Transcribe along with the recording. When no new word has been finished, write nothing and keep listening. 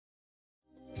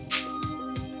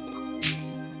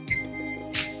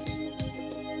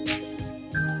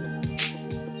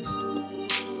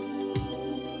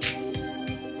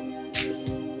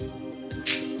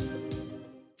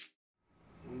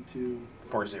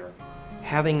4-0.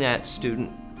 Having that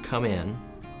student come in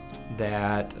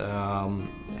that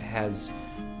has,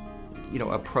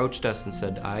 approached us and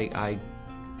said, I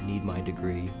need my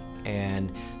degree,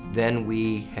 and then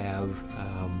we have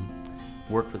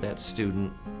worked with that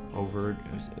student over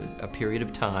a period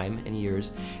of time and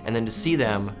years, and then to see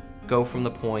them go from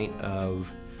the point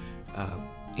of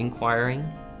inquiring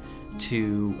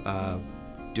to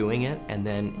doing it and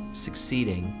then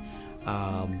succeeding,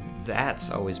 that's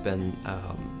always been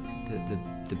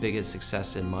the biggest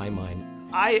success in my mind.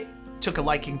 I took a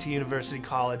liking to University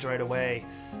College right away.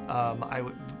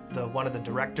 One of the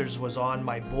directors was on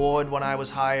my board when I was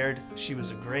hired. She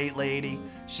was a great lady.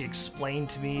 She explained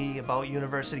to me about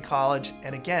University College,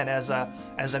 and again, as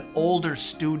an older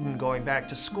student going back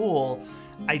to school,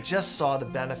 I just saw the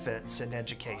benefits in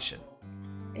education.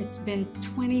 It's been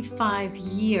 25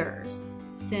 years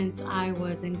since I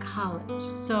was in college,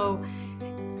 so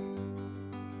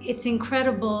it's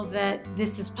incredible that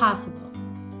this is possible.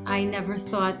 I never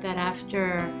thought that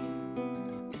after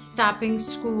stopping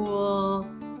school,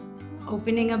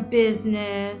 opening a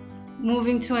business,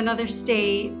 moving to another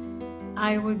state,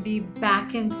 I would be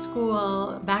back in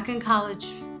school, back in college,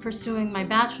 pursuing my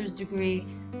bachelor's degree.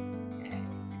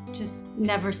 It just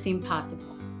never seemed possible.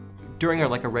 During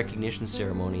a recognition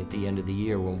ceremony at the end of the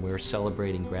year when we're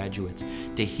celebrating graduates,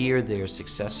 to hear their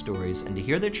success stories and to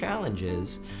hear their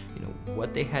challenges,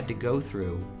 what they had to go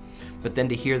through, but then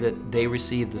to hear that they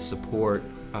received the support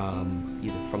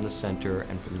either from the center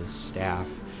and from the staff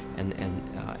and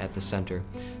at the center,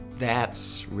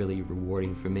 that's really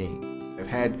rewarding for me. I've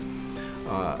had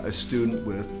a student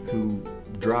who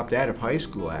dropped out of high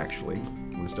school, actually,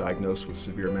 was diagnosed with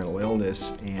severe mental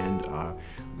illness, and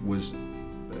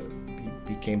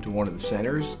he came to one of the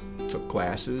centers, took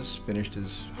classes, finished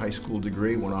his high school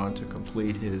degree, went on to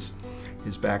complete his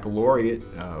baccalaureate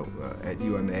at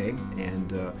UMA,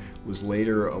 and was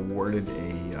later awarded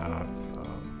a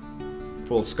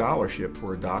full scholarship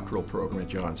for a doctoral program at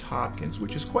Johns Hopkins,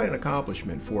 which is quite an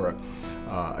accomplishment for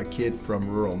a kid from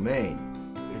rural Maine.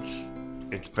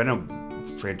 It's been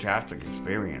a fantastic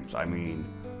experience. I mean,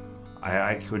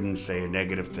 I couldn't say a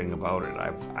negative thing about it.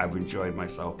 I've enjoyed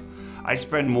myself. I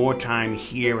spend more time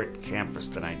here at campus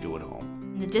than I do at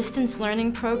home. The distance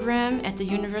learning program at the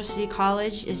University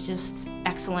College is just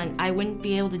excellent. I wouldn't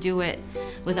be able to do it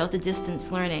without the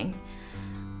distance learning.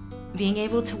 Being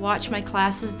able to watch my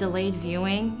classes delayed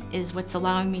viewing is what's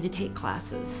allowing me to take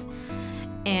classes.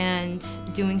 And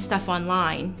doing stuff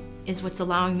online is what's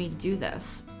allowing me to do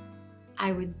this.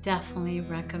 I would definitely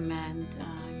recommend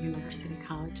University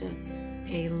College as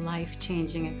a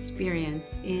life-changing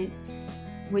experience. It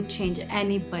would change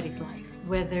anybody's life,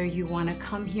 whether you want to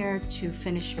come here to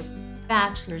finish your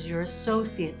bachelor's, your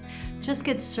associates, just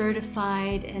get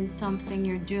certified in something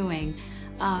you're doing.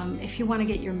 If you want to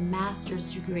get your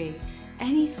master's degree,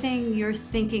 anything you're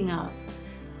thinking of,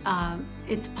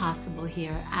 it's possible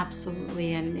here,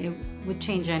 absolutely, and it would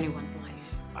change anyone's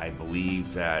life. I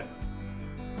believe that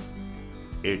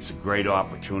it's a great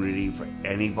opportunity for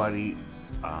anybody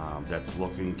that's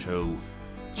looking to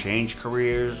change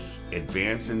careers,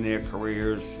 advance in their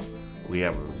careers. We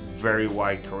have a very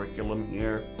wide curriculum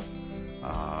here,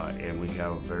 and we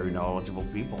have very knowledgeable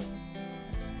people.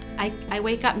 I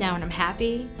wake up now and I'm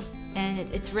happy, and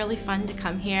it's really fun to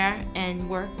come here and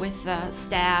work with the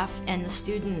staff and the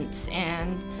students,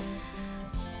 and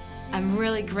I'm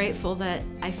really grateful that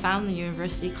I found the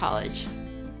University College.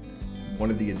 One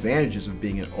of the advantages of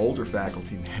being an older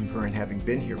faculty member and having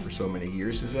been here for so many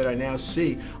years is that I now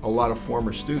see a lot of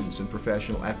former students at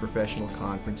professional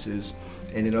conferences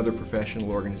and in other professional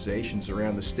organizations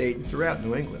around the state and throughout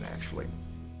New England, actually.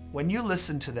 When you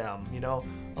listen to them,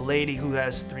 a lady who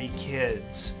has 3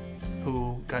 kids,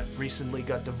 who recently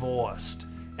got divorced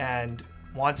and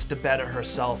wants to better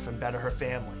herself and better her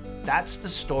family, that's the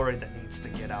story that needs to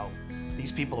get out.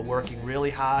 These people are working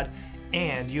really hard,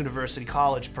 and University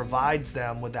College provides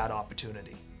them with that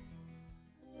opportunity.